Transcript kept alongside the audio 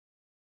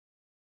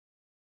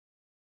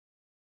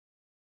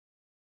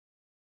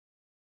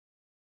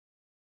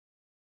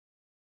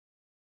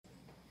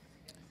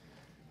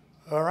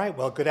All right,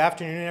 well, good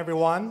afternoon,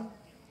 everyone.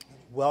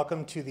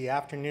 Welcome to the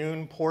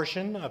afternoon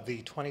portion of the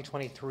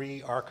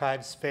 2023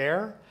 Archives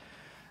Fair.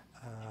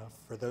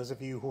 For those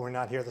of you who are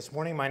not here this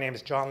morning, my name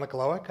is John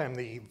Licolowic. I'm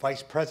the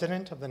Vice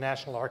President of the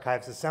National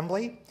Archives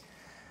Assembly.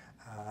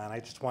 And I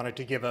just wanted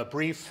to give a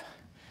brief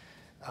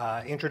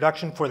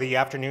introduction for the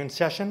afternoon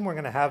session. We're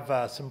going to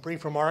have some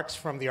brief remarks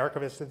from the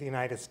Archivist of the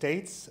United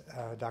States,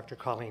 Dr.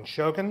 Colleen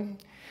Shogan.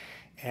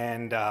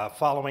 And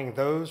following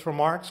those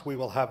remarks, we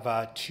will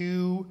have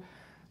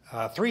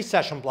three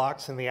session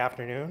blocks in the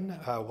afternoon.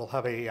 We'll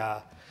have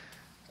a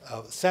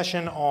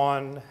session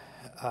on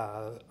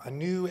a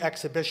new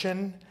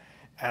exhibition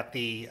at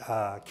the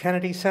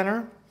Kennedy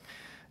Center.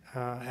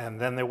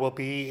 And then there will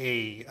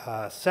be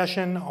a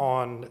session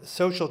on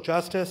social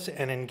justice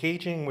and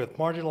engaging with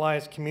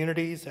marginalized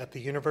communities at the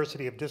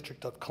University of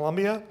District of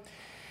Columbia.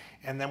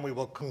 And then we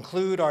will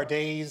conclude our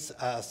day's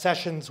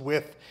sessions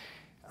with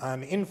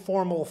an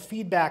informal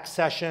feedback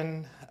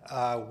session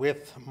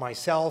with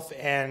myself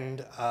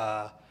and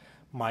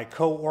my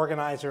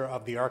co-organizer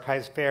of the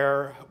Archives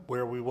Fair,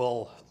 where we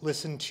will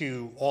listen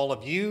to all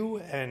of you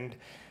and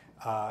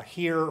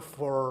hear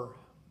for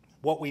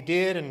what we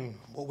did and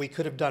what we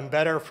could have done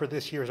better for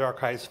this year's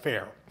Archives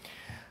Fair.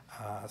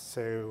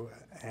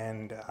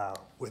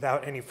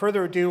 Without any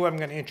further ado, I'm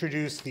going to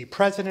introduce the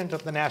President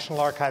of the National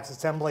Archives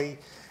Assembly,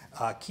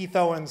 Keith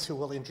Owens, who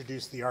will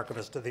introduce the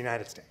Archivist of the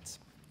United States.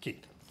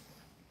 Keith.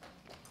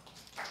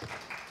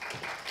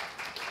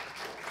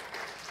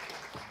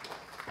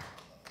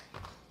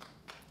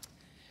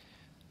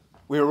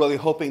 We are really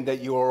hoping that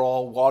you are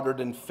all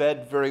watered and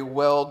fed very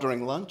well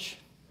during lunch.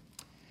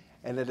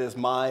 And it is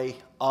my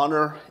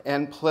honor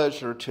and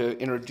pleasure to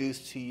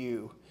introduce to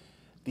you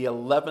the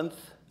 11th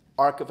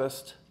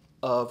Archivist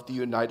of the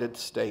United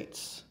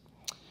States.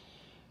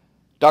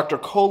 Dr.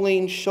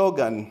 Colleen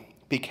Shogan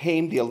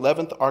became the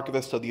 11th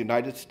Archivist of the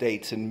United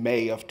States in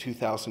May of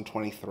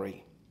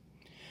 2023.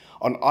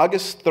 On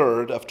August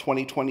 3rd of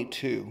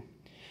 2022,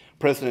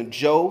 President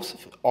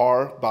Joseph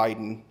R.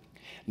 Biden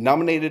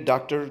nominated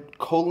Dr.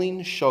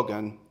 Colleen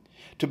Shogan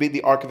to be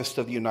the Archivist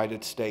of the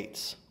United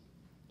States.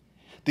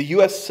 The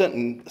U.S.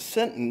 Senate,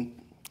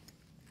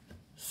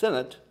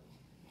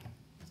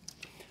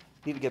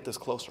 need to get this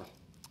closer.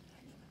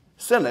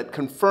 Senate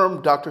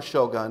confirmed Dr.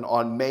 Shogan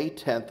on May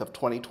 10th of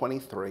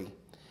 2023,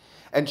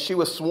 and she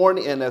was sworn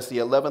in as the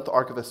 11th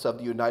Archivist of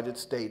the United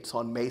States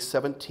on May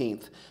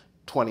 17th,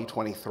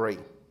 2023.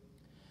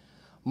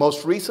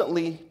 Most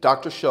recently,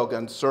 Dr.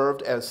 Shogan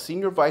served as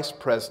Senior Vice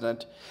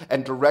President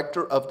and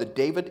Director of the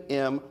David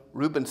M.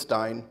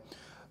 Rubenstein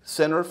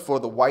Center for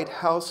the White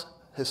House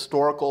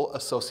Historical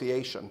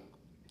Association.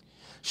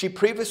 She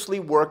previously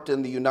worked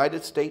in the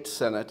United States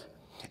Senate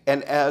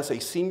and as a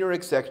senior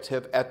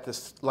executive at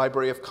the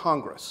Library of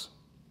Congress.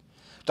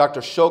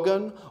 Dr.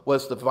 Shogan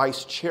was the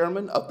Vice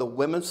Chairman of the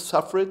Women's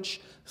Suffrage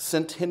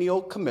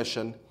Centennial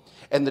Commission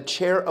and the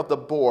chair of the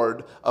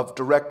board of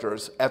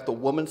directors at the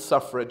Women's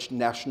Suffrage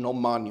National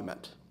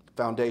Monument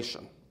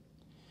Foundation.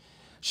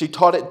 She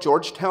taught at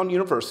Georgetown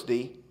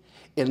University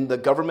in the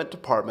government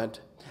department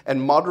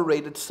and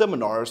moderated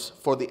seminars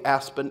for the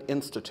Aspen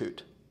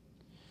Institute.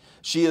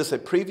 She is a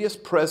previous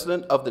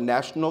president of the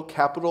National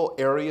Capital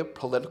Area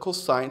Political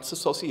Science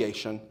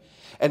Association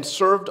and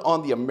served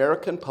on the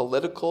American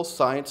Political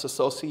Science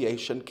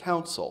Association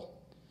Council,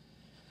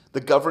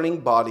 the governing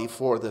body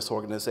for this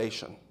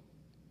organization.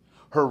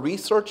 Her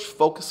research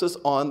focuses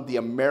on the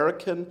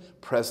American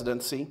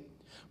presidency,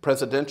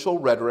 presidential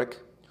rhetoric,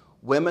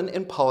 women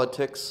in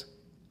politics,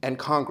 and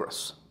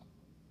Congress.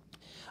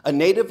 A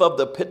native of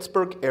the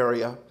Pittsburgh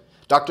area,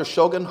 Dr.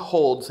 Shogan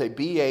holds a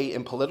BA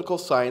in political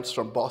science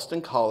from Boston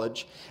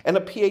College and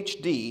a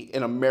PhD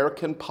in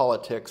American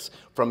politics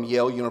from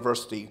Yale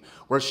University,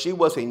 where she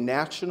was a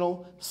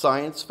National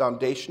Science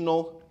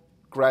Foundational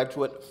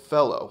Graduate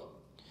Fellow.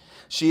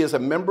 She is a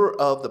member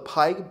of the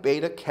Pi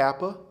Beta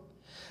Kappa,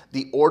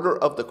 the Order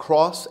of the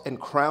Cross and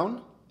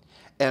Crown,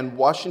 and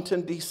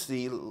Washington,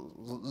 D.C.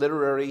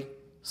 Literary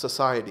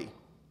Society,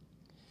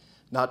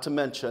 not to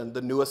mention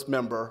the newest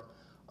member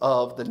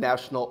of the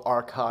National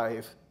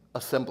Archive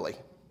Assembly.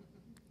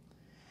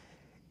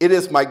 It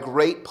is my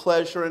great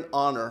pleasure and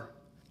honor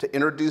to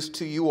introduce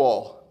to you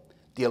all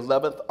the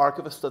 11th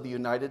Archivist of the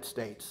United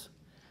States,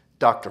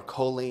 Dr.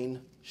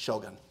 Colleen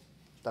Shogan.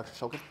 Dr.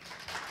 Shogan.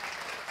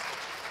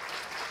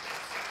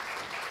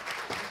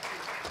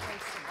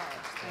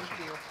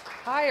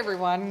 Hi,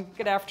 everyone.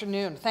 Good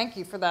afternoon. Thank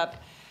you for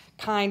that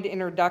kind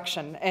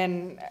introduction.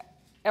 And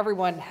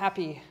everyone,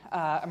 happy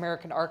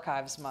American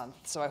Archives Month.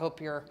 So I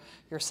hope you're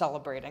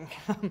celebrating.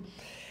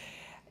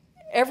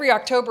 Every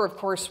October, of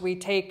course, we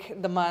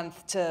take the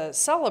month to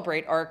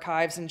celebrate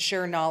archives and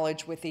share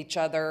knowledge with each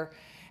other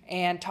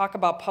and talk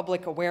about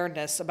public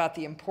awareness about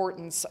the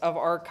importance of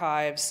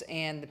archives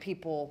and the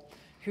people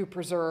who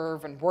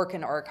preserve and work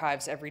in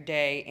archives every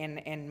day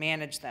and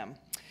manage them.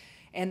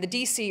 And the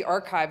DC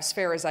Archives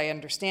Fair, as I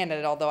understand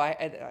it, although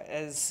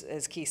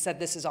as Keith said,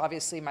 this is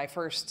obviously my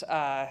first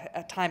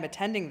time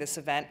attending this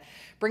event,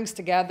 brings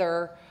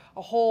together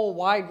a whole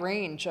wide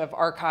range of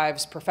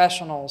archives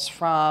professionals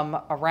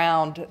from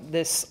around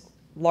this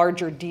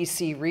larger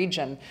DC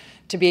region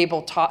to be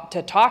able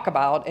to talk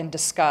about and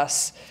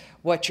discuss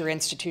what your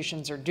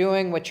institutions are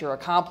doing, what you're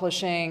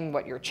accomplishing,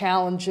 what your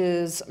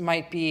challenges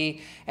might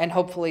be, and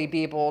hopefully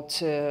be able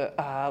to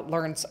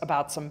learn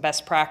about some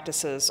best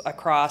practices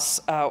across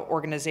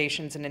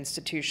organizations and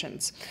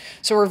institutions.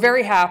 So we're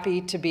very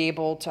happy to be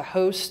able to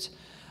host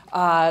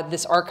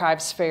this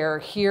Archives Fair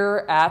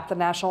here at the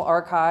National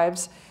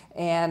Archives.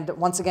 And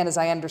once again, as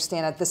I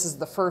understand it, this is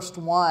the first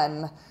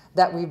one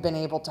that we've been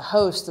able to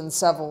host in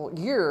several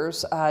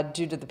years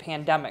due to the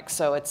pandemic.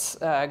 So it's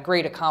a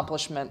great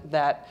accomplishment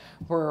that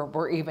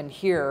we're even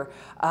here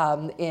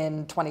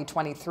in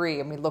 2023,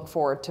 and we look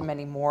forward to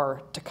many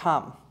more to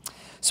come.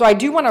 So I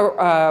do want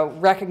to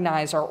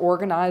recognize our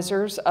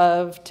organizers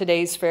of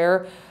today's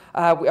fair.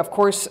 Of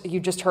course, you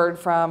just heard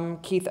from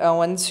Keith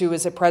Owens, who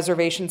is a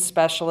preservation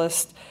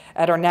specialist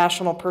at our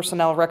National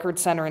Personnel Record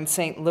Center in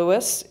St.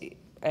 Louis,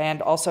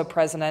 and also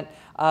president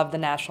of the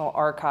National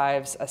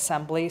Archives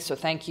Assembly. So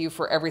thank you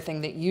for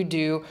everything that you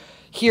do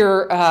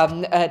here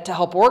to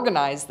help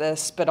organize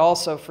this, but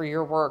also for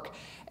your work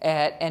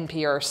at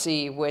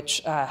NPRC,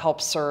 which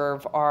helps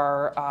serve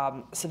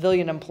our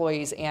civilian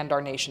employees and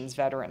our nation's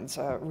veterans,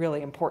 a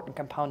really important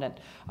component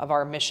of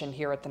our mission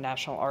here at the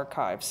National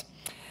Archives.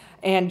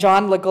 And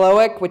John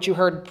Leglowick, which you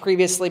heard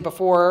previously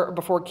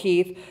before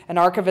Keith, an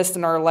archivist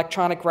in our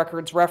Electronic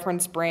Records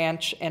Reference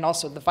Branch, and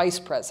also the Vice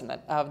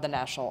President of the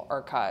National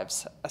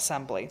Archives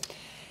Assembly.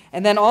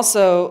 And then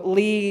also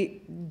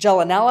Lee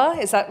Gelinella,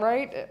 is that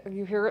right?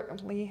 You hear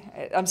it, Lee?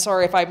 I'm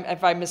sorry if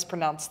I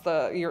mispronounced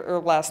your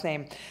last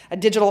name. A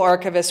digital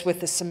archivist with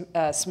the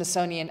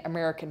Smithsonian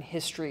American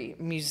History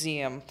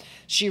Museum.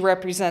 She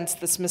represents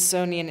the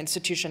Smithsonian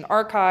Institution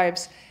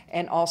Archives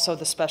and also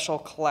the Special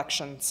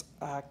Collections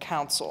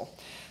Council.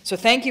 So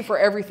thank you for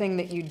everything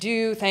that you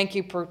do. Thank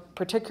you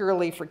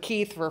particularly for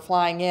Keith for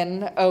flying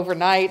in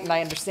overnight, and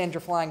I understand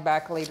you're flying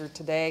back later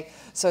today.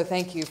 So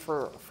thank you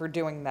for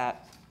doing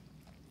that.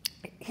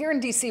 Here in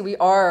DC, we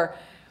are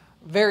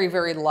very,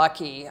 very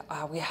lucky.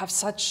 We have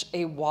such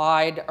a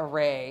wide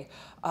array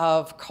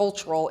of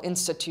cultural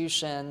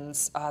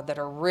institutions that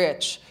are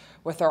rich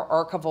with our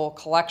archival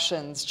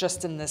collections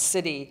just in this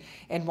city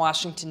in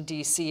Washington,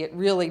 D.C. It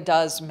really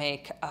does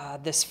make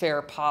this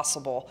fair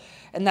possible.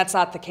 And that's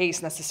not the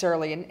case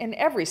necessarily in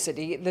every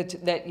city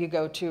that you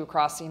go to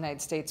across the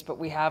United States, but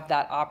we have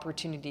that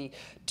opportunity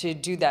to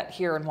do that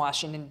here in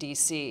Washington,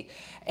 D.C.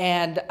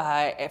 And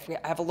if we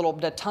have a little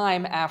bit of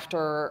time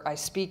after I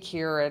speak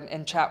here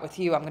and chat with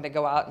you, I'm going to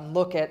go out and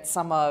look at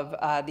some of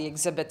the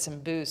exhibits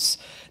and booths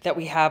that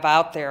we have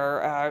out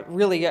there.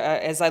 Really,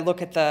 as I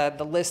look at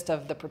the list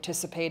of the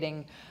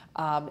participating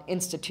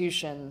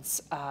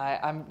institutions,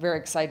 I'm very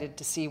excited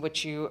to see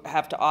what you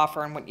have to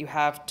offer and what you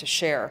have to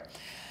share.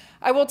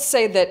 I will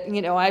say that, you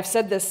know, I've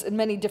said this in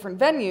many different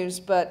venues,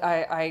 but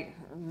I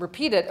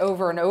repeat it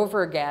over and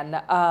over again,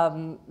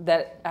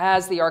 that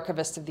as the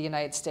Archivist of the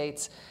United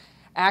States,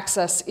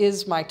 access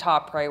is my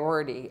top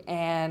priority.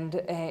 And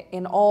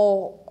in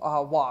all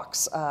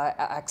walks,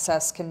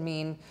 access can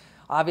mean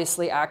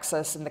obviously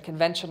access in the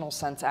conventional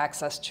sense,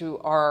 access to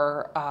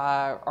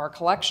our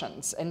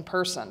collections in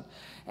person.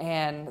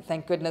 And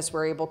thank goodness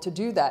we're able to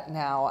do that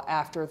now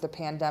after the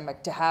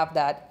pandemic, to have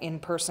that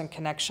in-person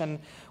connection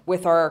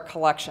with our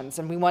collections.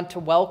 And we want to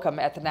welcome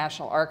at the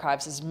National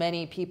Archives as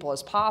many people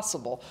as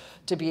possible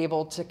to be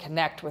able to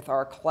connect with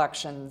our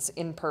collections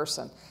in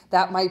person.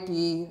 That might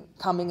be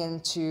coming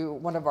into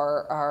one of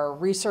our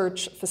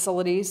research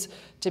facilities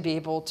to be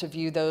able to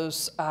view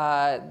those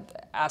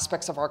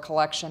aspects of our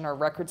collection or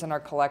records in our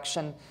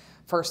collection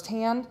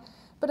firsthand.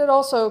 But it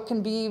also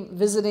can be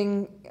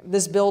visiting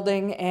this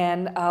building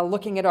and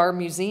looking at our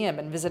museum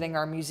and visiting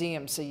our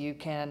museum, so you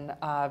can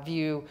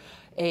view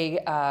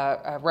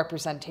a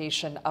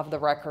representation of the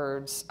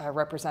records,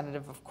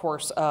 representative, of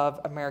course,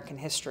 of American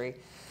history.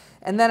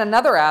 And then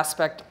another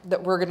aspect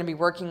that we're going to be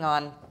working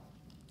on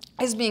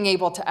is being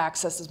able to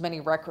access as many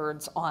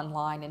records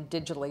online and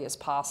digitally as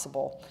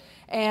possible.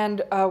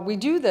 And we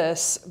do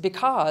this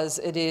because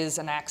it is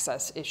an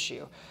access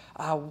issue.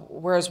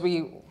 Whereas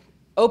we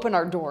open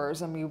our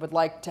doors and we would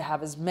like to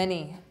have as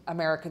many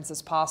Americans as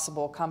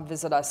possible come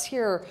visit us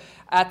here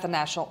at the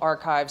National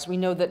Archives, we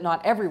know that not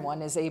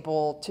everyone is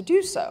able to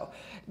do so,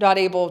 not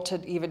able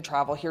to even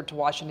travel here to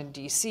Washington,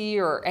 D.C.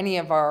 or any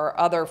of our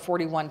other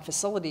 41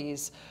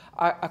 facilities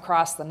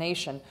across the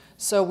nation.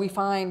 So we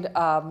find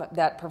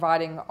that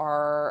providing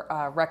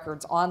our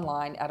records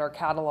online at our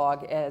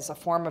catalog as a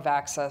form of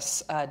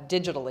access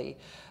digitally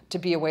to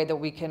be a way that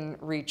we can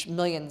reach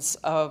millions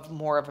of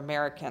more of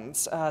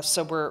Americans.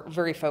 So we're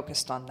very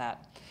focused on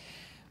that.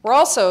 We're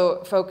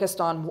also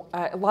focused on,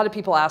 a lot of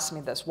people ask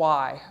me this,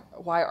 why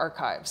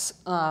archives?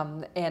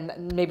 And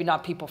maybe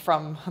not people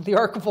from the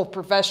archival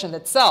profession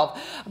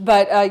itself,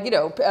 but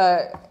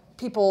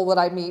people that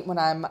I meet when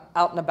I'm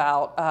out and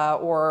about,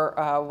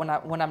 or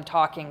when I'm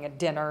talking at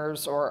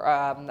dinners or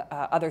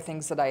other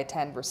things that I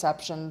attend,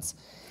 receptions.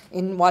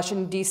 in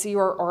Washington, D.C.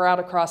 or out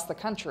across the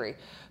country.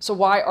 So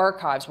why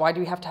archives? Why do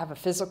we have to have a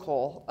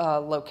physical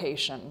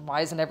location?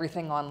 Why isn't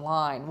everything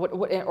online?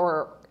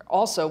 Or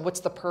also, what's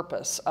the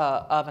purpose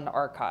of an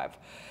archive?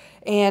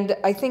 And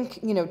I think,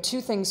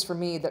 two things for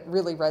me that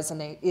really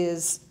resonate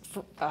is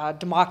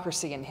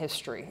democracy and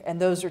history.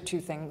 And those are two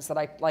things that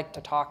I like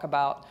to talk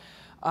about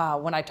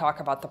when I talk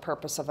about the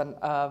purpose of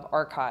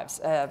archives.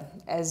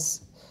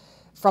 As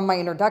from my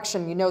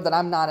introduction, you know that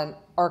I'm not an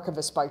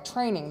archivist by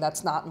training.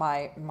 That's not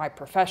my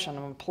profession.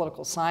 I'm a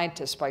political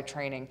scientist by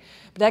training.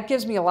 But that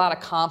gives me a lot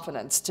of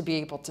confidence to be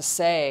able to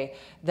say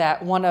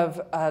that one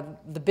of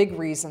the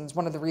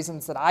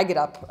reasons that I get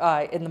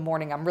up in the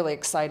morning, I'm really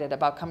excited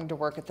about coming to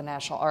work at the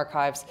National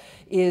Archives,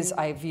 is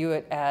I view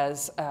it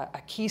as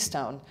a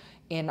keystone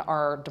in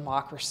our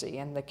democracy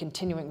and the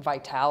continuing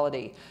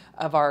vitality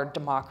of our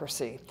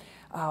democracy.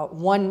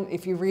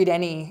 If you read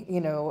any,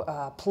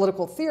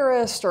 political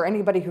theorist or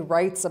anybody who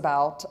writes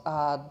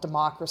about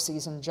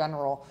democracies in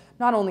general,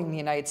 not only in the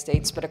United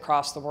States but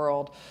across the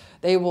world,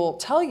 they will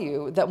tell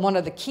you that one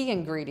of the key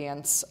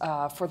ingredients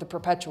for the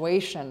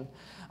perpetuation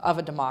of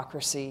a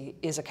democracy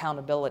is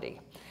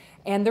accountability.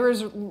 And there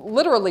is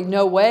literally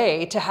no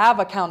way to have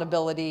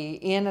accountability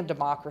in a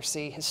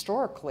democracy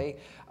historically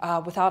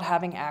without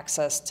having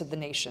access to the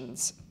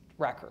nation's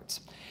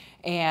records.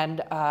 And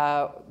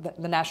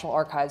the National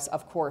Archives,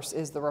 of course,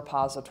 is the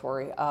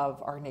repository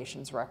of our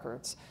nation's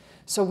records.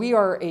 So we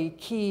are a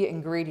key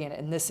ingredient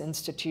in this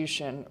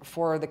institution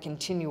for the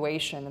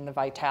continuation and the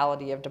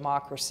vitality of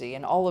democracy.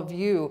 And all of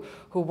you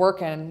who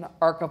work in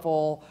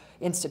archival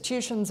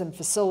institutions and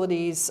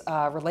facilities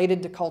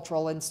related to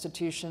cultural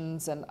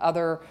institutions and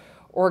other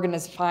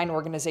fine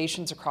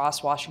organizations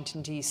across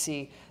Washington,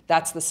 D.C.,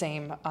 that's the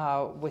same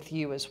with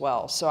you as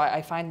well. So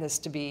I find this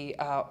to be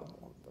a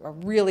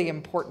really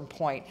important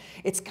point.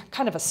 It's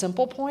kind of a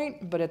simple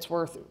point, but it's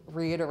worth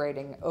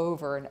reiterating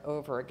over and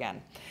over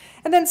again.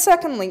 And then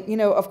secondly,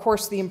 of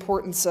course, the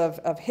importance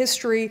of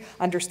history,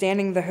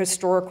 understanding the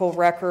historical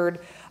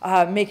record,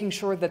 making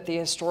sure that the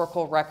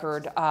historical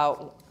record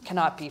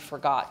cannot be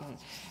forgotten.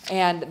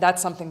 And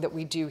that's something that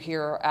we do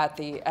here at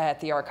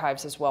the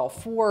archives as well.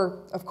 For,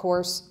 of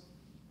course,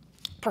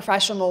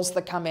 professionals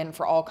that come in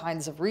for all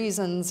kinds of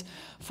reasons,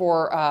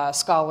 for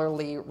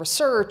scholarly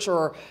research,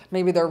 or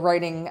maybe they're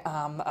writing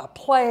a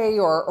play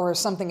or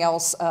something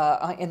else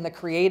in the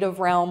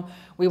creative realm.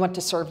 We want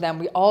to serve them.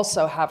 We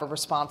also have a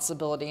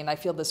responsibility, and I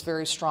feel this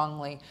very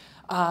strongly,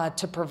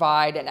 to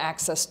provide an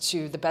access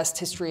to the best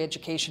history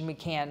education we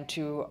can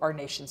to our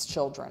nation's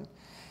children.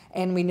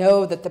 And we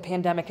know that the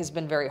pandemic has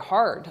been very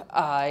hard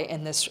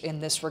in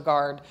this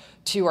regard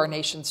to our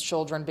nation's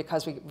children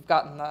because we've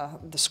gotten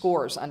the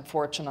scores,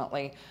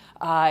 unfortunately.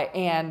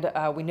 And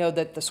we know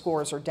that the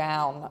scores are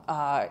down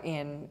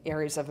in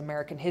areas of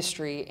American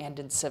history and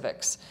in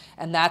civics.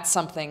 And that's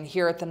something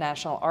here at the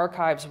National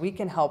Archives we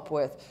can help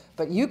with,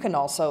 but you can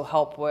also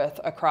help with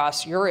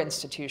across your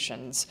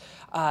institutions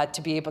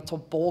to be able to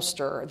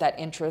bolster that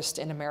interest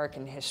in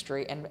American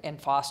history and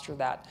foster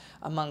that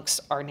amongst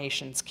our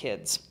nation's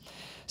kids.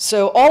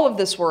 So all of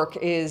this work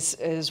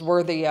is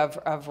worthy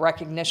of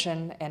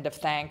recognition and of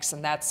thanks,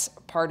 and that's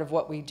part of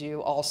what we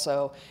do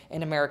also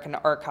in American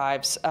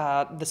Archives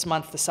this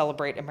month to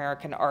celebrate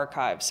American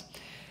Archives.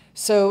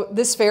 So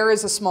this fair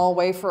is a small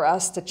way for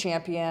us to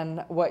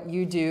champion what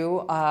you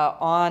do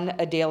on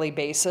a daily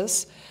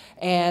basis,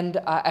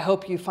 and I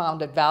hope you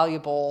found it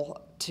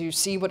valuable to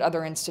see what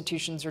other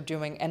institutions are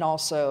doing and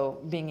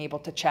also being able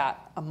to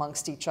chat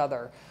amongst each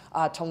other.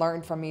 To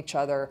learn from each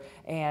other,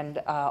 and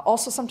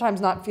also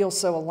sometimes not feel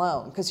so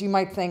alone, because you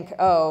might think,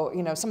 oh,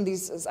 some of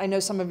these, I know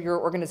some of your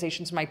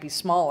organizations might be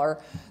smaller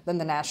than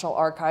the National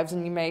Archives,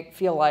 and you may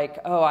feel like,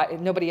 oh,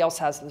 nobody else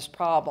has this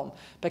problem.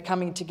 But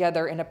coming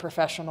together in a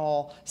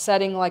professional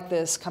setting like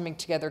this, coming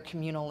together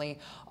communally,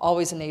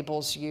 always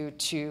enables you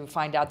to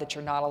find out that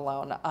you're not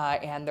alone,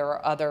 and there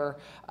are other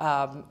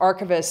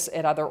archivists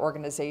at other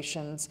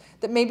organizations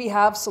that maybe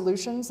have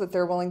solutions that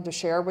they're willing to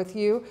share with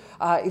you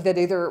that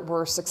either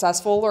were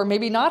successful or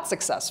maybe not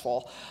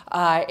successful.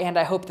 And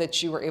I hope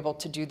that you were able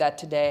to do that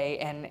today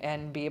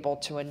and be able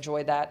to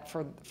enjoy that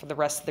for the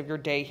rest of your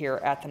day here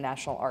at the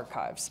National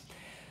Archives.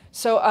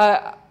 So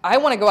I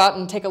want to go out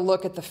and take a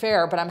look at the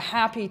fair, but I'm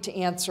happy to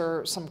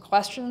answer some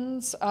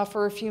questions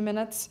for a few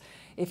minutes.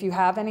 If you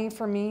have any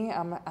for me,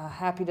 I'm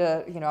happy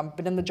to, I've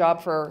been in the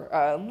job for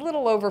a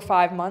little over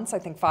 5 months, I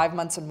think 5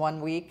 months and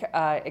 1 week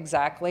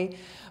exactly.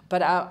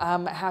 But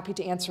I'm happy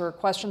to answer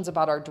questions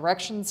about our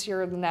directions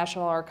here in the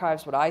National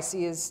Archives, what I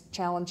see as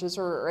challenges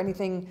or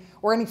anything,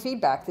 or any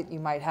feedback that you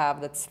might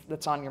have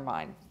that's on your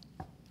mind.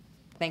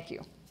 Thank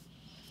you.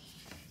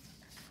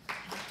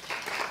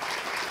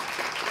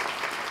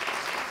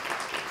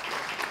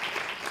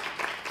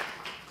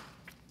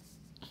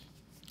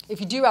 If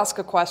you do ask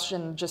a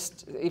question,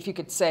 just if you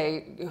could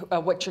say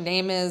what your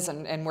name is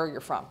and where you're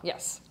from.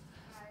 Yes?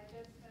 Hi,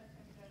 Jessica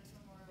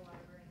from Memorial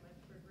Library in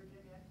Lynchburg,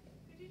 Virginia.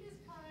 Could you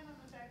just comment on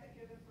the fact that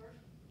you're the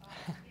first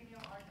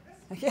female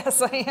archivist?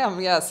 Yes, I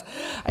am. Yes,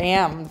 I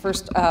am. The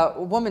first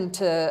woman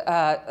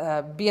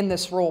to be in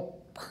this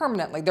role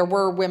permanently. There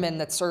were women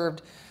that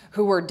served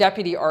who were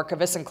deputy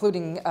archivists,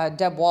 including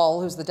Deb Wall,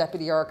 who's the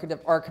deputy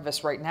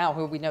archivist right now,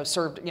 who we know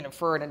served,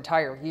 for an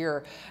entire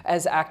year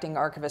as acting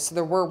archivist. So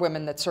there were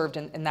women that served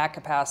in that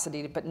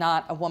capacity, but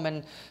not a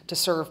woman to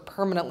serve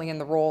permanently in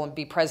the role and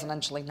be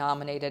presidentially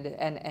nominated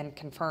and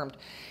confirmed.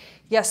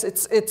 Yes,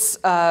 it's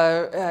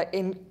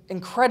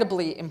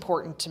incredibly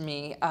important to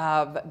me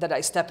that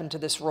I step into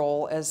this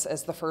role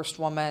as the first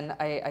woman.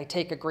 I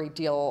take a great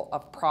deal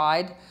of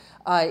pride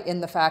in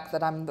the fact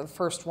that I'm the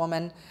first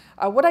woman.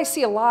 What I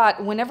see a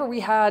lot, whenever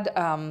we had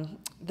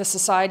the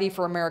Society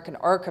for American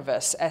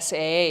Archivists,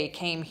 SAA,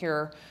 came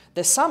here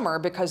this summer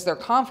because their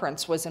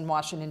conference was in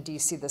Washington,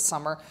 D.C. this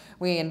summer.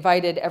 We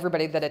invited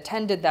everybody that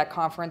attended that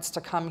conference to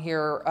come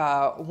here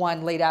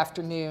one late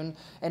afternoon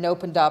and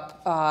opened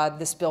up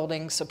this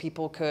building so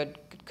people could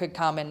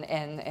come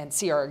and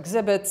see our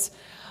exhibits.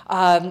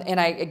 And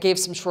I gave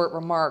some short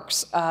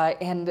remarks.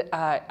 And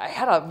I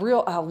had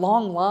a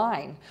long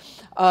line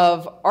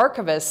of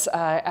archivists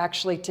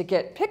actually to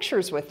get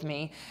pictures with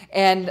me,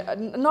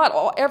 and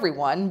not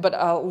everyone, but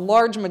a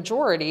large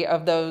majority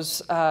of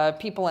those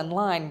people in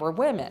line were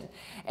women.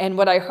 And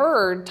what I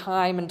heard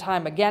time and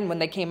time again when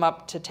they came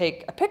up to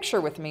take a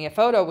picture with me, a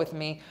photo with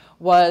me,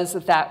 was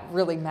that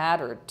really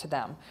mattered to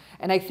them.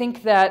 And I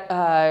think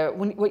that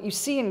what you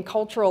see in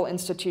cultural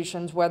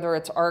institutions, whether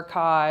it's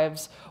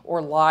archives or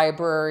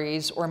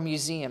libraries or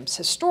museums,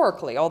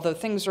 historically, although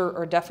things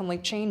are definitely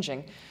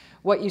changing,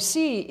 what you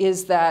see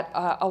is that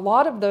a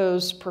lot of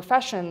those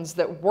professions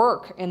that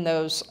work in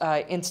those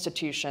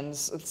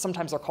institutions,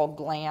 sometimes they're called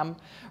GLAM,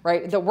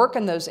 right, that work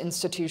in those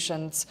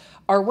institutions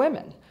are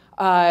women.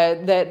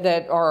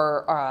 That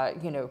are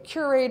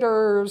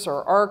curators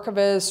or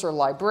archivists or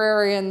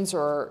librarians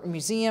or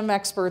museum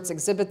experts,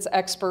 exhibits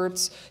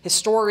experts,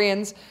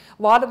 historians.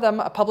 A lot of them,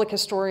 public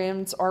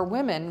historians, are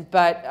women,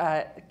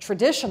 but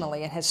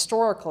traditionally and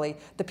historically,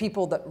 the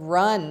people that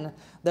run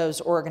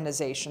those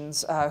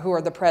organizations, who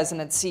are the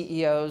presidents,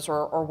 CEOs,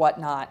 or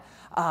whatnot,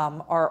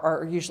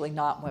 are usually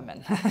not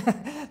women.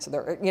 So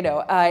they're,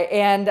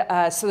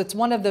 so it's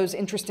one of those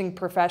interesting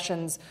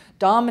professions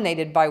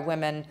dominated by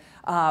women,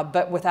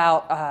 but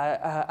without,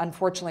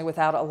 unfortunately,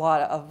 without a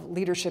lot of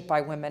leadership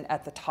by women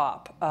at the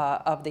top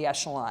of the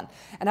echelon.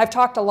 And I've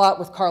talked a lot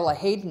with Carla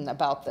Hayden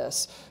about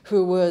this,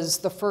 who was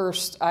the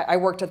first, I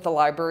worked at the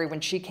library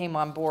when she came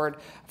on board,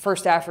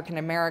 first African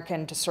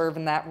American to serve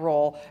in that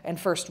role, and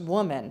first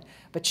woman.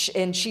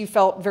 And she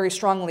felt very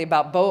strongly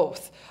about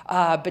both.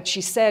 But she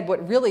said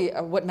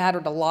what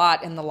mattered a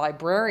lot in the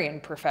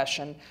librarian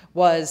profession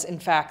was, in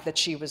fact, that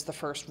she was the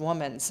first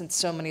woman, since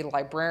so many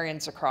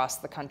librarians across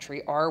the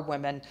country are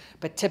women,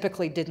 but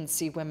typically didn't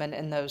see women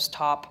in those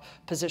top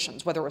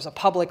positions, whether it was a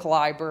public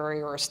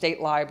library or a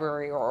state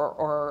library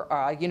or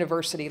a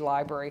university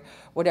library,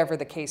 whatever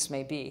the case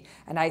may be.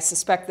 And I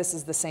suspect this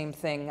is the same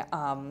thing,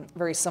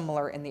 very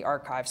similar in the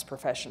archives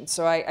profession.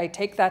 So I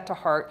take that to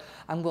heart.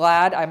 I'm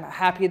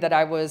happy that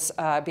I was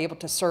be able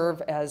to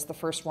serve as the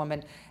first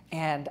woman,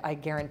 and I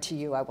guarantee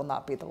you I will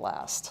not be the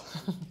last.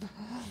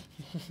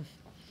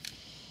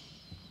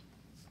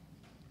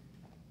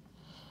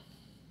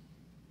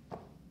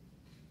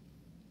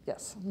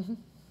 Yes. Mm-hmm.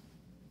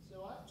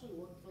 So I actually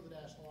work for the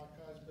National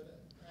Archives, but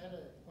I had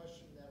a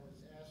question that was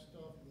asked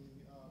of me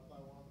by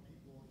one of the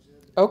people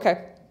exhibiting.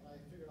 Okay. I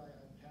figured I'd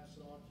pass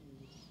it on to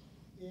you.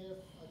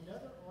 If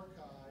another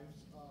archives,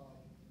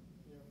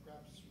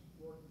 perhaps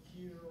working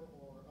here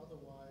or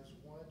otherwise,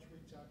 wanted to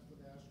reach out to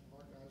the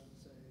National Archives and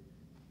say,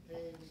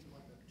 hey, we'd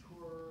like a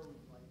tour,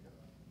 we'd like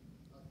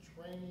a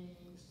training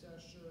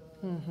session,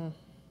 Mm-hmm.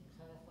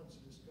 conference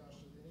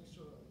discussion, any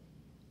sort of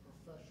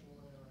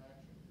professional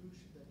interaction, who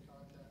should they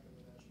contact in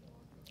the National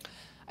Archives?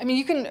 I mean,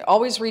 you can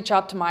always reach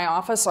out to my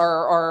office.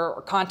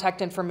 Our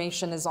contact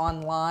information is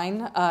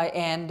online,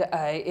 and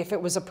if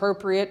it was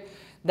appropriate,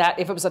 that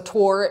if it was a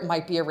tour, it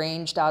might be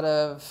arranged out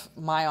of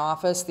my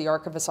office, the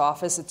archivist's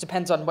office. It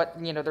depends on what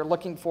they're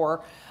looking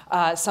for.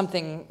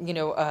 Something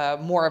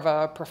more of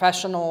a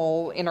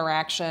professional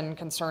interaction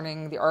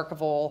concerning the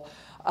archival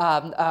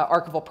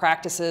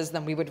practices,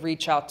 then we would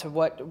reach out to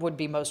what would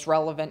be most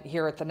relevant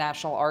here at the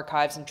National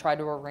Archives and try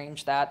to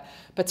arrange that.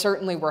 But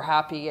certainly we're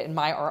happy in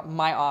my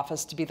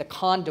office to be the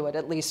conduit,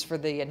 at least for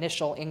the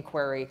initial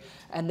inquiry,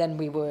 and then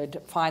we would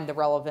find the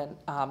relevant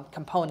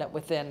component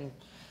within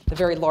the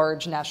very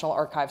large National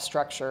Archive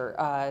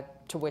structure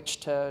to which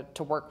to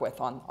work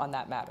with on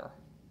that matter.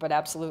 But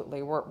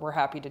absolutely, we're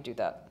happy to do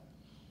that.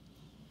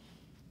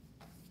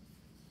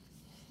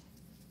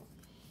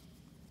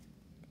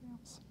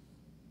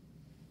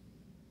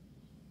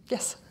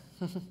 Yes.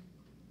 Hi, I'm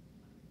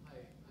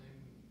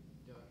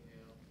Doug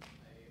Hale.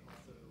 I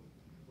also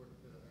work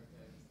for the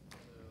Archives,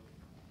 although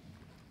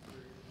for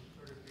a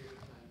shorter period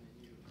of time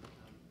than you,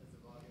 as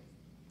of August.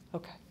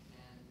 Okay.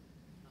 And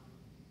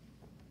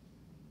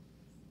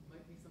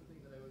might be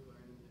something that I would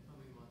learn in the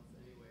coming months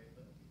anyway,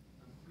 but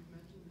you've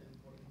mentioned the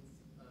importance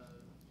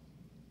of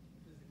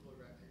physical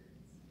records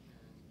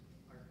and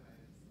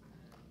archives,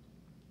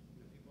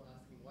 and people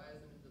asking, why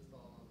isn't it just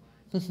all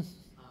online?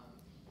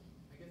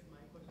 I guess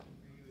my question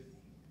for you is,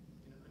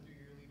 under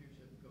your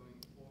leadership,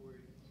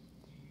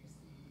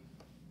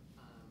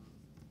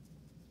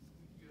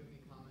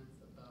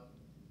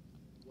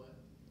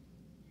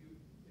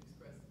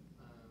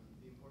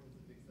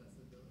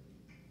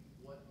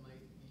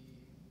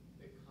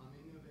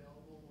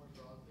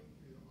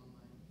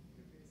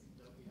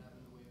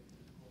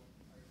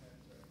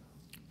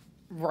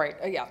 Right,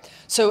 yeah.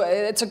 So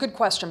it's a good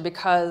question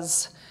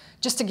because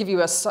just to give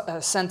you a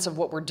sense of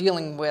what we're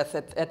dealing with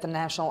at the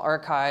National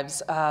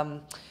Archives,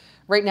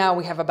 right now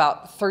we have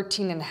about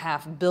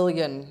 13.5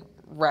 billion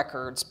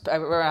records.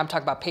 I'm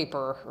talking about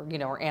paper,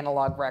 or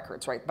analog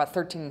records, right? About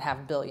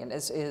 13.5 billion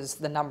is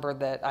the number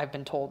that I've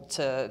been told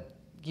to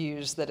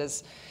use. That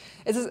is,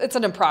 it's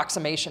an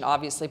approximation,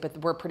 obviously, but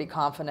we're pretty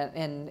confident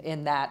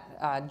in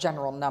that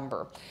general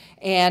number.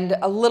 And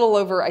a little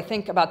over, I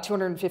think, about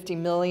 250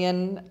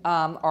 million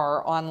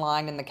are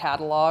online in the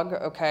catalog.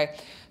 Okay,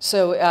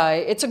 so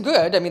it's a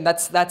good. I mean,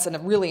 that's a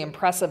really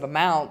impressive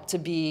amount to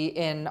be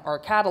in our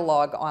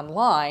catalog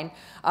online,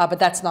 but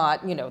that's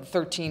not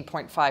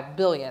 13.5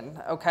 billion.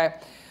 Okay.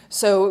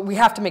 So we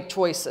have to make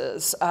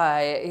choices.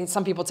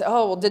 Some people say,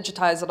 oh, well,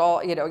 digitize it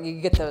all. You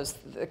get those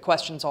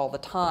questions all the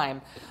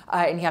time.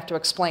 And you have to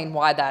explain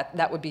why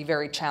that would be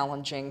very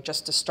challenging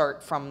just to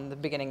start from the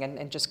beginning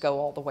and just go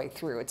all the way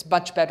through. It's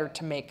much better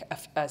to make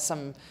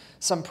some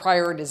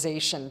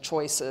prioritization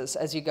choices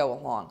as you go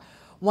along.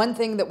 One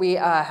thing that we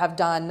have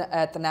done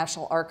at the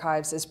National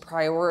Archives is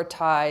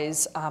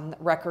prioritize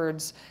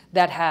records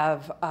that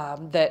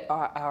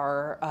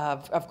are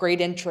of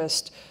great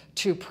interest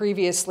to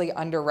previously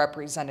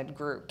underrepresented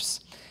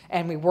groups.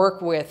 And we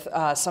work with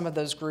some of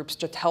those groups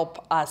to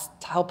help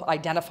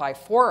identify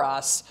for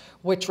us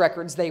which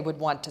records they would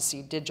want to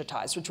see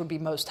digitized, which would be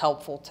most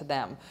helpful to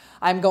them.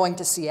 I'm going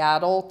to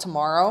Seattle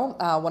tomorrow.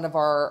 One of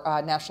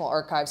our National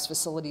Archives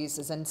facilities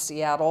is in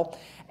Seattle,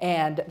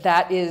 and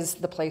that is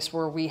the place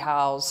where we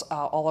house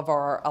all of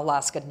our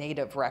Alaska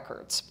Native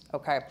records,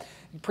 okay?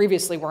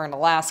 Previously, we're in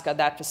Alaska,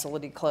 that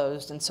facility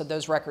closed, and so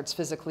those records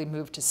physically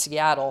moved to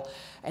Seattle.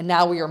 And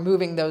now we are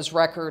moving those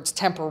records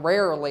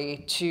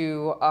temporarily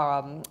to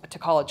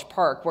College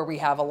Park, where we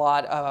have a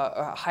lot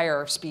of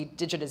higher speed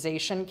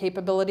digitization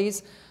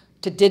capabilities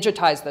to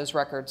digitize those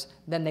records.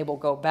 Then they will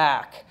go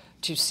back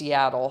to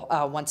Seattle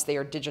once they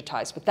are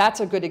digitized. But that's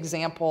a good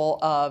example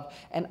of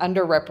an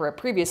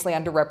previously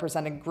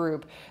underrepresented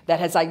group that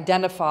has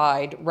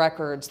identified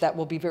records that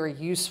will be very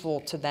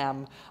useful to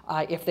them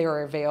if they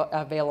are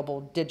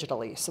available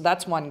digitally. So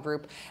that's one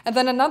group. And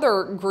then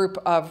another group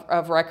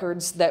of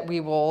records that we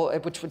will,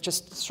 which would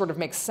just sort of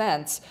make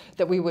sense,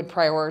 that we would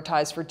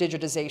prioritize for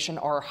digitization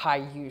are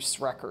high-use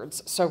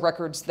records. So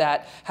records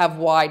that have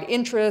wide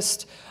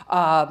interest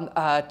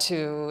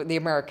to the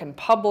American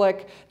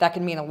public. That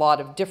can mean a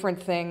lot of different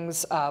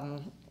things.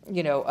 Some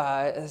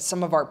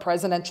of our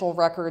presidential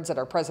records at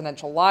our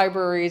presidential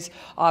libraries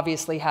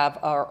obviously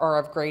are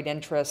of great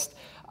interest,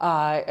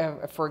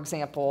 for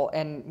example,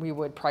 and we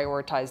would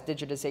prioritize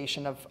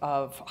digitization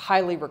of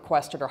highly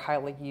requested or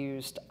highly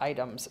used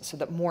items so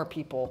that more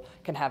people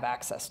can have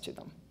access to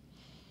them.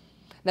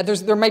 Now,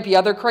 there might be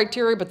other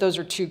criteria, but those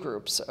are two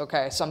groups,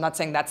 okay? So I'm not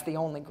saying that's the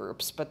only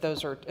groups, but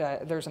those are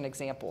there's an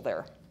example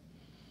there.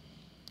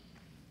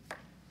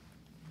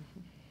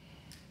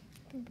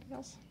 Anybody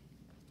else?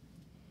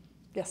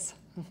 Yes.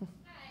 Hi,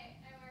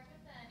 I work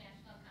with the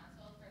National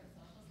Council for the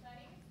Social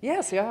Studies.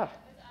 Yes, yeah. I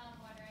was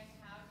wondering,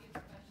 how do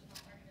professional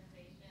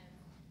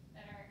organizations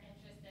that are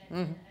interested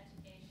in the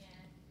education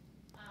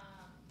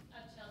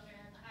of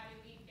children, how do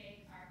we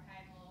bake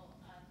archival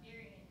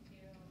theory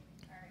into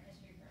our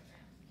history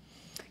programs?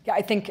 Yeah,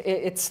 I think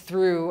it's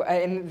through,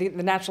 and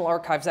the National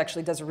Archives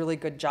actually does a really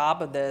good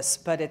job of this,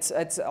 but it's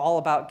all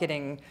about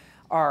getting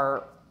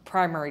our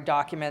primary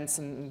documents,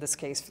 in this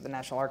case for the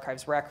National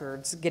Archives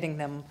records, getting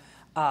them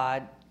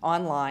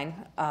online,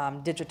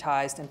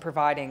 digitized, and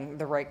providing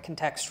the right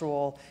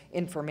contextual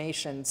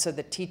information so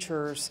that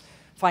teachers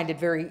find it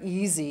very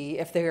easy,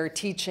 if they are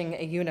teaching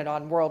a unit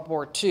on World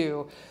War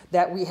II,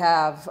 that we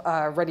have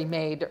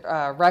ready-made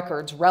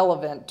records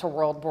relevant to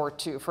World War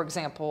II. For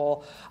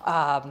example,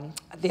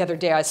 the other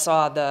day I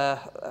saw the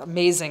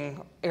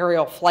amazing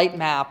aerial flight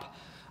map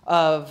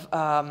of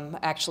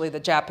actually the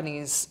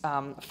Japanese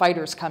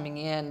fighters coming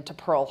in to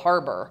Pearl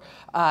Harbor.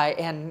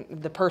 And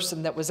the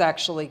person that was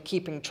actually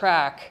keeping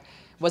track,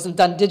 wasn't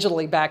done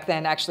digitally back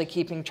then, actually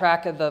keeping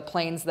track of the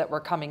planes that were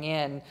coming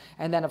in.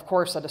 And then, of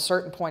course, at a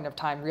certain point of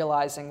time,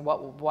 realizing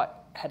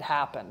what had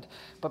happened.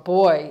 But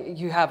boy,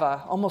 you have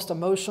a almost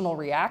emotional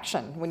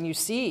reaction when you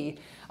see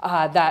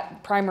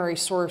that primary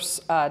source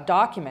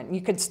document. You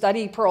could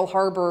study Pearl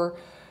Harbor,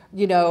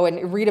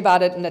 and read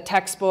about it in a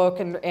textbook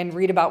and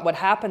read about what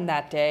happened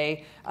that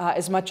day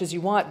as much as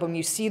you want. But when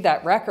you see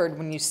that record,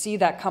 when you see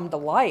that come to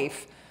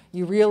life,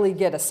 you really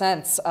get a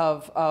sense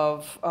of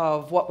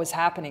what was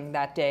happening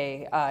that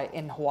day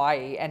in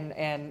Hawaii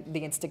and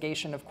the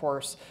instigation, of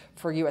course,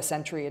 for U.S.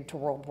 entry into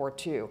World War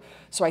II.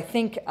 So I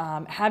think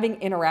having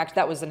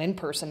that was an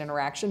in-person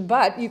interaction,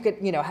 but you could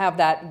have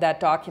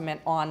that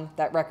document on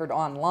that record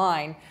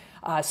online.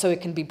 So it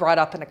can be brought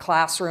up in a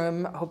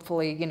classroom.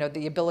 Hopefully,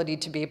 the ability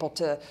to be able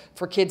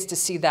for kids to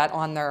see that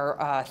on their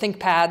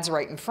ThinkPads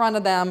right in front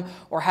of them,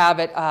 or have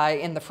it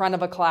in the front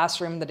of a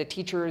classroom that a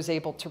teacher is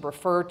able to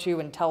refer to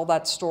and tell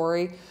that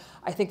story.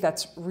 I think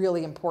that's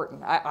really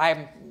important.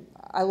 I'm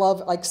I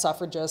love like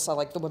suffragists, I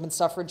like the women's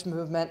suffrage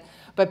movement,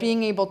 but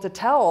being able to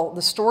tell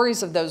the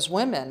stories of those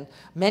women,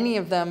 many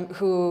of them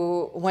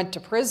who went to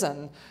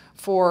prison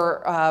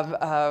for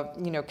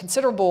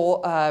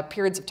considerable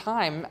periods of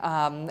time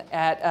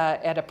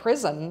at a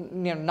prison,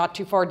 not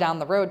too far down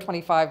the road,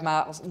 25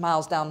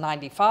 miles down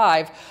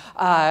 95,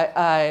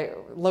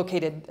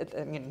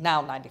 located,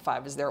 now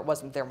 95 is there, it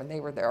wasn't there when they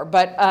were there,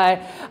 but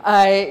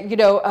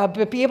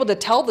be able to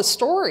tell the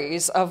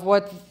stories of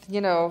what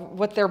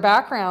their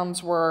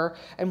backgrounds were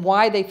and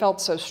why they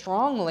felt so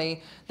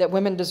strongly that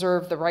women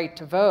deserve the right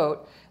to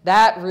vote.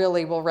 That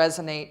really will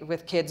resonate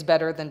with kids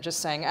better than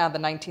just saying, the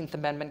 19th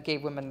Amendment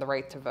gave women the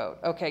right to vote.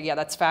 Okay, yeah,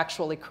 that's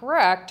factually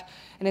correct,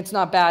 and it's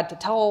not bad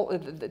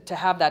to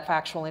have that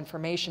factual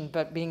information,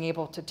 but being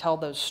able to tell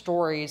those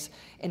stories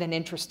in an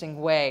interesting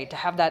way, to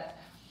have that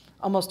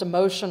almost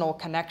emotional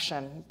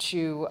connection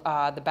to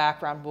the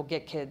background will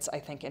get kids, I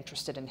think,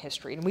 interested in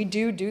history. And we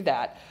do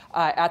that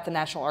at the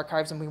National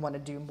Archives, and we want to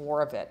do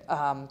more of it.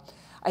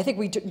 I think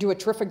we do a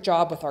terrific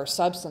job with our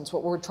substance.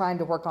 What we're trying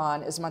to work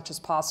on as much as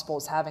possible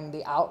is having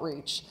the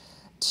outreach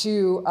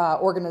to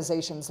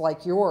organizations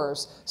like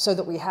yours so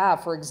that we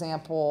have, for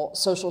example,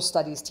 social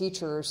studies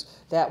teachers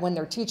that when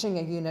they're teaching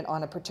a unit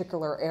on a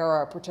particular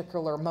era, a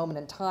particular moment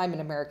in time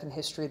in American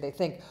history, they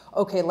think,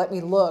 okay, let me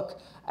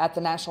look at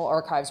the National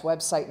Archives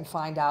website and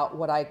find out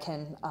what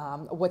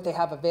what they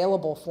have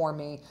available for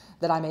me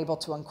that I'm able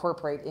to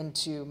incorporate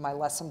into my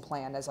lesson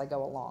plan as I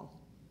go along.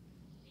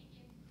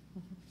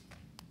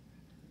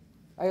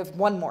 I have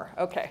one more.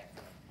 Okay.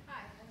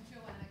 Hi, I'm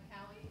Joanna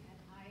Callie, and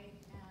I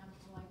am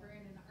a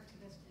librarian and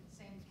archivist at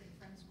Salisbury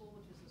Friends School,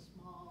 which is a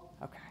small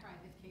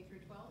private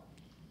K-12.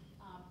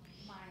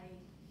 My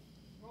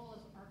role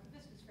as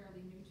archivist is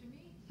fairly new to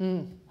me,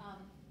 and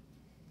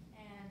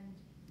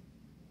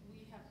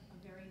we have a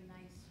very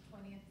nice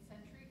 20th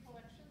century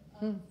collection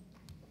of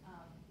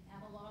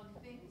analog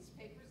things,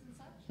 papers and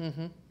such.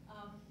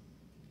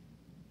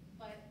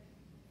 But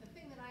the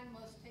thing that I'm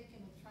most taken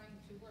with trying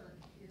to work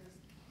is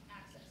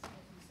access, as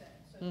you said.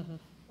 So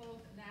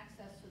both an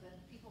access so that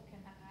people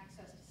can have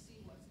access to see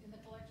what's in the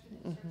collection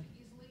and search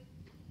easily,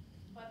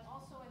 but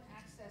also an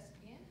access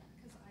in,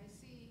 because I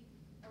see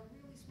a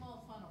really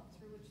small funnel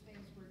through which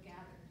things were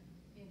gathered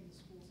in the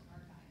school's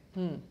archive.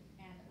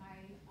 And I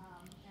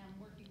am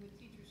working with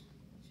teachers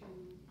to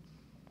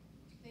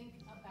think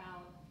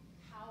about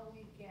how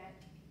we get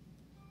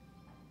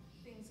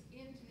things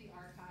into the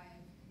archive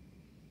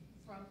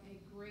from a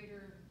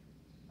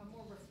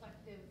more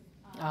reflective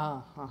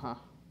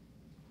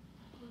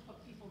group of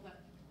people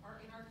that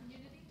are in our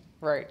community,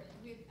 Right.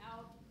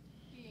 without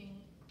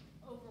being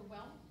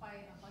overwhelmed by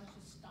a bunch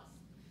of stuff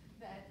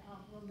that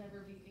we'll never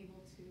be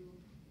able to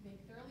make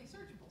thoroughly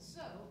searchable.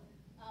 So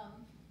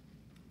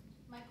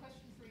my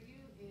question for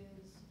you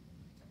is,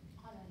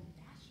 on a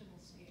national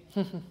scale,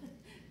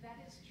 that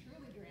is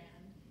truly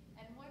grand,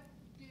 and what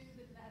do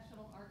the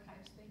National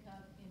Archives think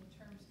of in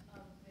terms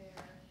of their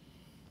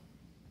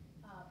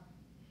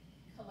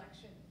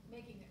collection,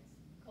 making its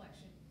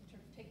collection, in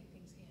terms of taking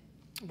things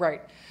in?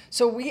 Right.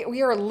 So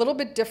we are a little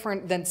bit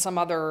different than some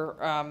other,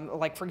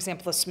 like for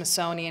example, the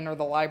Smithsonian or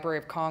the Library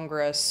of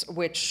Congress,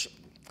 which,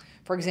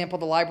 for example,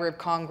 the Library of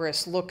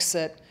Congress looks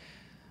at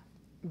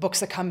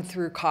books that come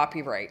through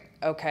copyright,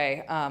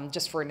 okay,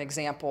 just for an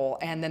example,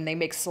 and then they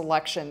make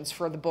selections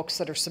for the books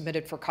that are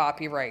submitted for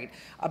copyright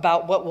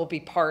about what will be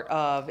part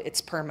of its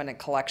permanent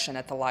collection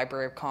at the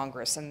Library of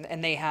Congress.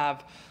 And they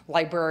have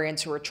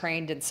librarians who are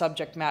trained in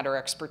subject matter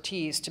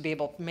expertise to be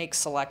able to make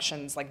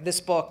selections. Like this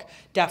book,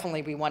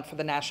 definitely we want for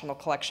the National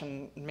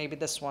Collection, maybe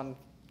this one,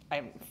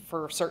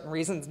 for certain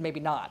reasons, maybe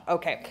not.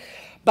 Okay.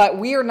 But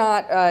we are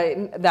not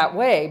that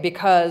way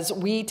because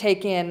we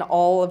take in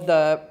all of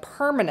the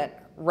permanent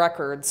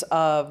records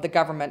of the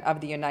government of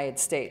the United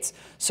States.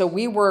 So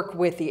we work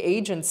with the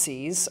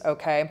agencies,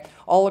 okay,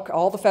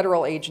 all the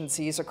federal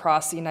agencies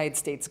across the United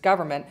States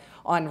government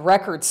on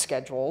record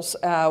schedules,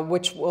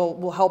 which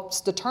will help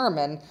us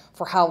determine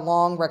for how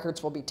long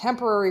records will be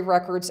temporary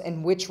records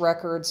and which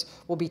records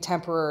will be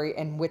temporary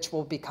and which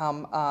will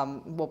become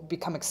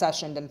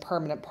accessioned and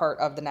permanent part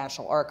of the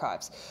National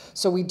Archives.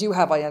 So we do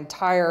have an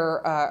entire,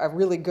 a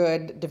really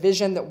good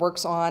division that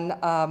works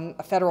on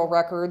federal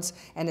records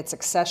and its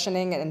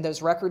accessioning and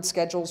those record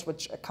schedules,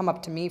 which come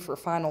up to me for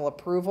final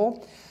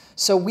approval.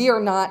 So we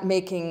are not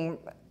making,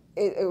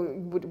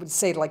 would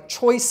say like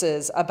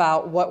choices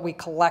about what we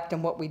collect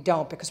and what we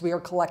don't, because we are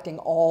collecting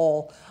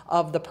all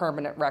of the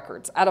permanent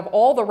records. Out of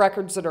all the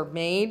records that are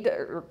made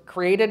or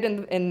created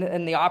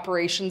in the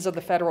operations of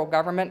the federal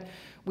government,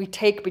 we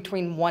take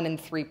between 1% and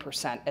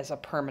 3% as a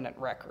permanent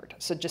record.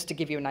 So just to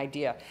give you an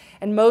idea.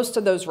 And most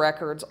of those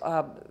records,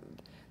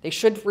 they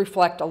should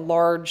reflect a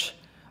large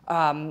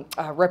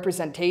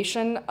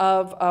representation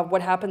of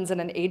what happens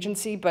in an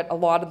agency, but a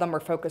lot of them are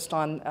focused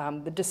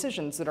on the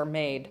decisions that are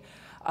made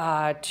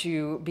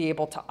to be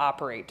able to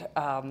operate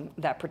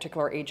that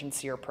particular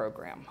agency or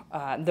program.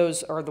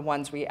 Those are the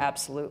ones we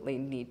absolutely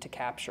need to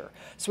capture.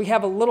 So we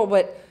have a little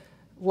bit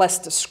less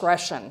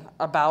discretion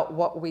about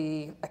what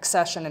we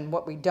accession and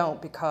what we don't,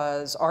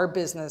 because our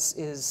business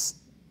is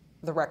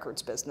the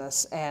records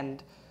business,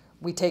 and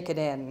we take it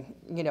in,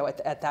 you know,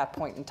 at that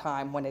point in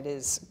time when it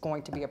is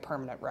going to be a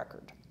permanent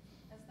record.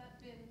 Has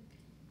that been,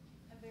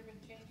 have there been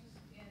changes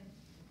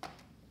in,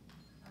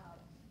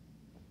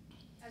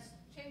 as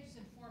changes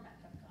in format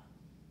have come?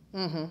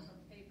 From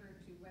paper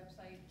to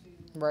website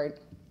to Right.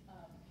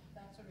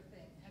 that sort of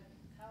thing.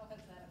 How has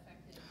that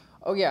affected?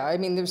 Oh yeah, I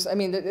mean,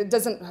 it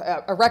doesn't,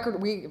 a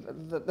record,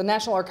 the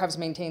National Archives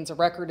maintains a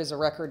record is a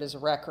record is a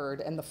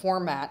record, and the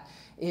format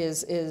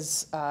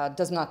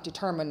does not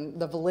determine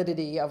the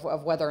validity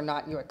of whether or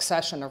not you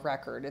accession a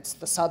record. It's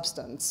the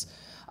substance.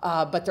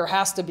 But there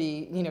has to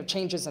be, you know,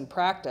 changes in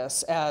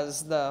practice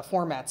as the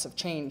formats have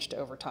changed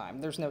over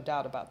time. There's no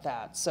doubt about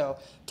that. So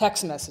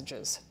text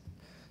messages,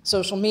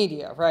 social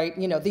media, right?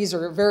 You know, these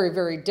are very,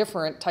 very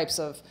different types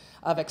of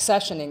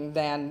accessioning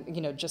than,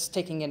 you know, just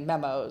taking in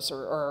memos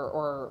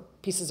or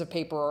pieces of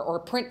paper or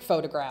print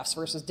photographs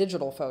versus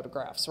digital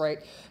photographs, right?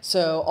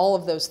 So all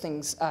of those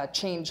things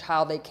change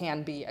how they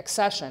can be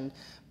accessioned.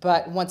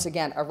 But once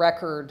again, a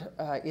record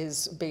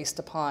is based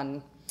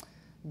upon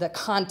the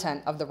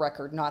content of the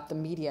record, not the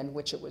media in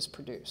which it was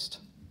produced.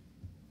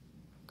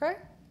 Okay?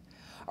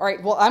 All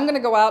right, well, I'm going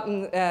to go out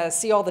and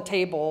see all the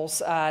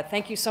tables.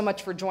 Thank you so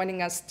much for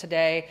joining us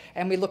today,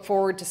 and we look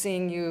forward to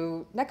seeing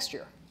you next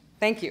year.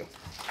 Thank you.